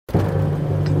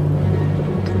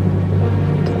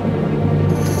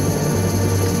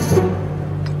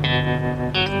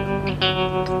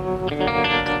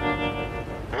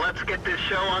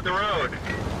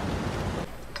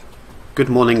Good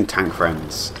morning, tank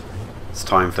friends. It's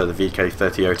time for the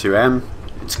VK3002M.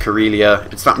 It's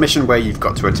Karelia. It's that mission where you've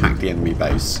got to attack the enemy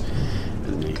base.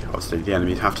 And obviously the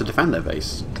enemies have to defend their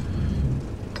base.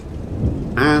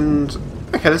 And,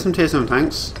 okay, there's some tier 7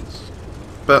 tanks,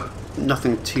 but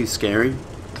nothing too scary.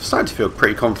 I'm starting to feel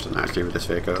pretty confident actually with this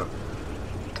vehicle.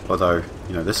 Although,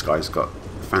 you know, this guy's got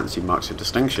fancy marks of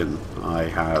distinction. I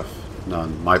have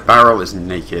none. My barrel is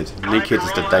naked. Naked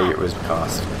as the day it was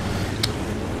cast.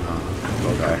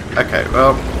 Okay,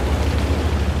 well,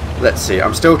 let's see.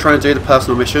 I'm still trying to do the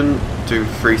personal mission, do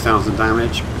 3,000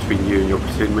 damage between you and your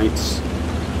platoon mates.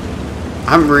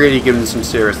 I haven't really given some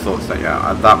serious thought to that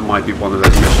yet. That might be one of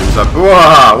those missions of,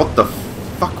 whoa, what the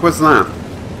fuck was that?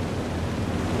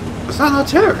 Was that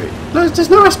artillery? No, there's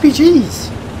no SPGs.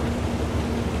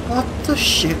 What the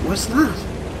shit was that?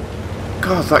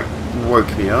 God, that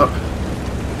woke me up.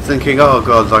 Thinking, oh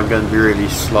god, I'm going to be really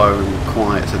slow and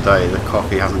quiet today. The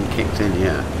coffee hasn't kicked in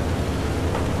yet.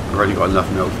 I've already got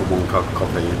enough milk for one cup of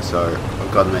coffee, so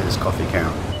I've got to make this coffee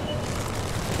count.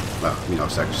 Well, you know, I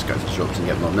just go to the shops and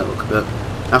get more milk, but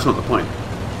that's not the point.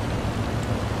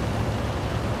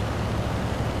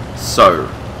 So,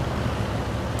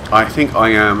 I think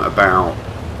I am about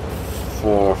 400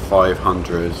 or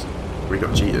 500. We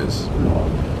got cheaters.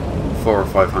 400 or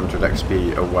 500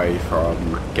 XP away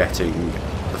from getting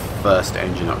the first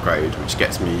engine upgrade, which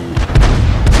gets me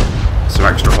some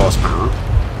extra horsepower.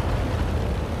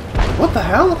 What the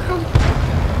hell?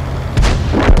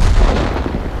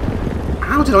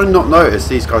 How did I not notice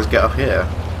these guys get up here?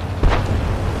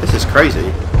 This is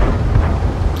crazy.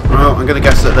 Well, I'm going to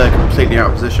guess that they're completely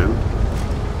out of position.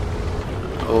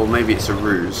 Or maybe it's a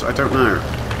ruse. I don't know.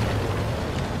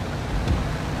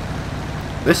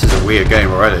 This is a weird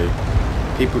game already.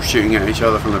 People shooting at each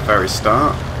other from the very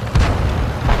start.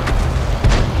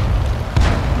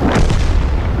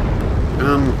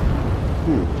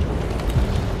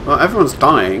 Well, everyone's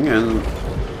dying, and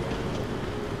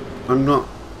I'm not.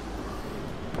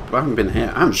 I haven't been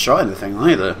here. I haven't shot anything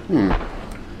either.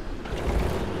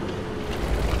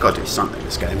 I've got to do something in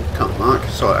this game. Can't Mark.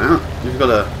 Sort it out. You've got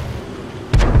to.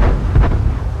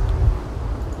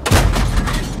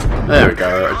 There we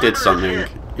go. I did something.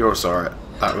 You're sorry.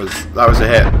 That was a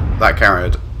hit. That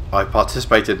carried. I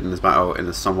participated in this battle in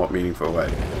a somewhat meaningful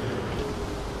way.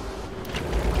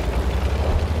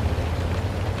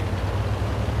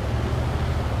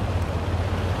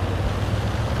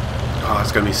 Oh,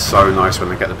 it's going to be so nice when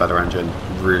they get the better engine.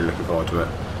 Really looking forward to it.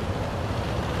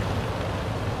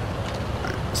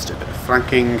 Right, let's do a bit of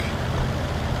flanking.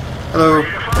 Hello.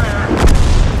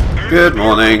 Good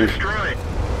morning.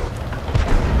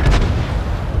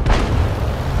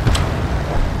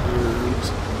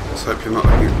 Let's hope you're not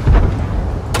looking.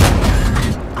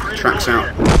 Tracks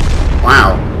out.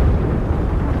 Wow.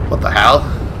 What the hell?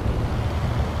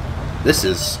 This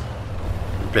has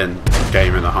been a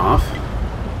game and a half.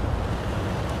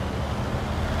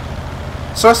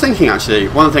 So I was thinking actually,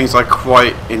 one of the things I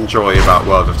quite enjoy about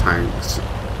World of Tanks,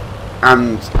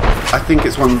 and I think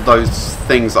it's one of those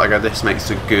things that I go, this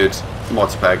makes a good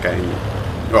multiplayer game,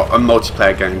 or a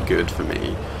multiplayer game good for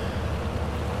me,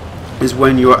 is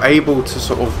when you're able to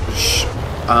sort of,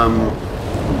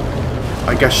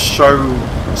 I guess, show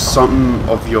some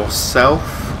of yourself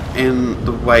in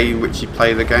the way in which you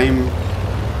play the game.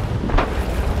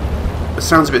 It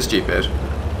sounds a bit stupid,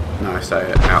 now I say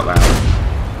it out loud.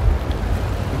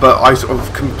 But I sort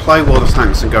of can play World of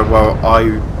Tanks and go, well,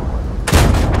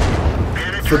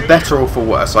 for better or for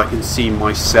worse, I can see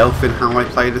myself in how I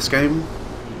play this game.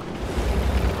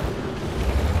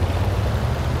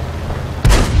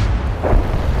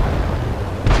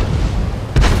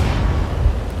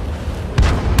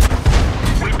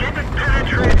 We didn't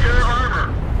penetrate their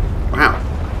armor. Wow.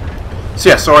 So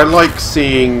yeah, so I like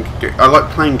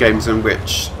playing games in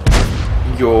which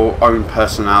your own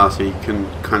personality can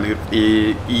kind of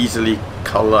easily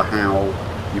colour how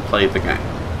you play the game.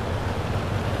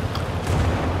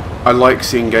 I like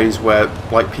seeing games where,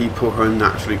 like, people who are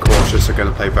naturally cautious are going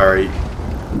to play very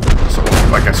sort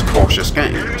of, I guess, cautious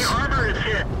games.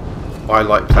 I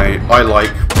like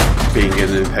being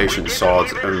an impatient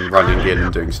sod and running in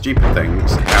and doing stupid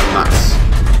things, and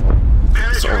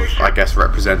that's sort of, I guess,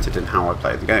 represented in how I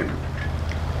play the game.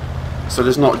 So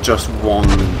there's not just one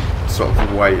sort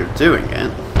of way of doing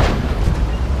it.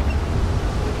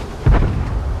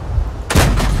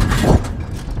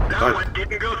 That one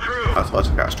didn't go through. I thought I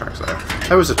took out tracks there.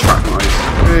 There was a track noise.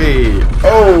 Hey!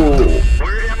 Oh!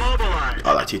 We're immobilized.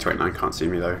 Oh, that T-29 can't see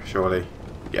me though, surely.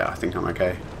 Yeah, I think I'm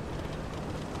okay.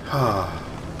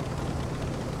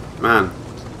 Man,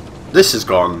 this has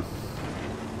gone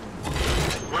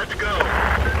Let's go.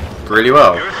 really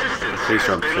well. Your assistance Please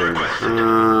jump through.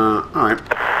 Alright.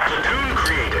 Platoon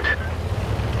created.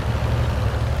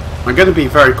 I'm going to be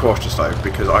very cautious though,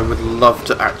 because I would love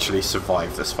to actually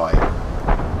survive this fight.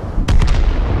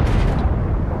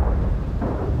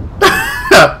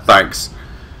 Thanks.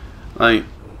 Like,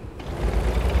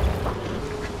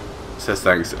 says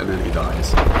thanks and then he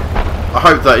dies. I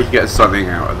hope that he gets something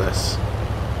out of this.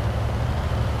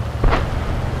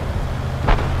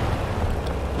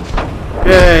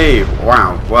 Yay!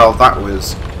 Wow. Well, that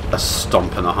was a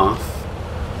stomp and a half.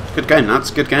 Good game, lads.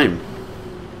 Good game.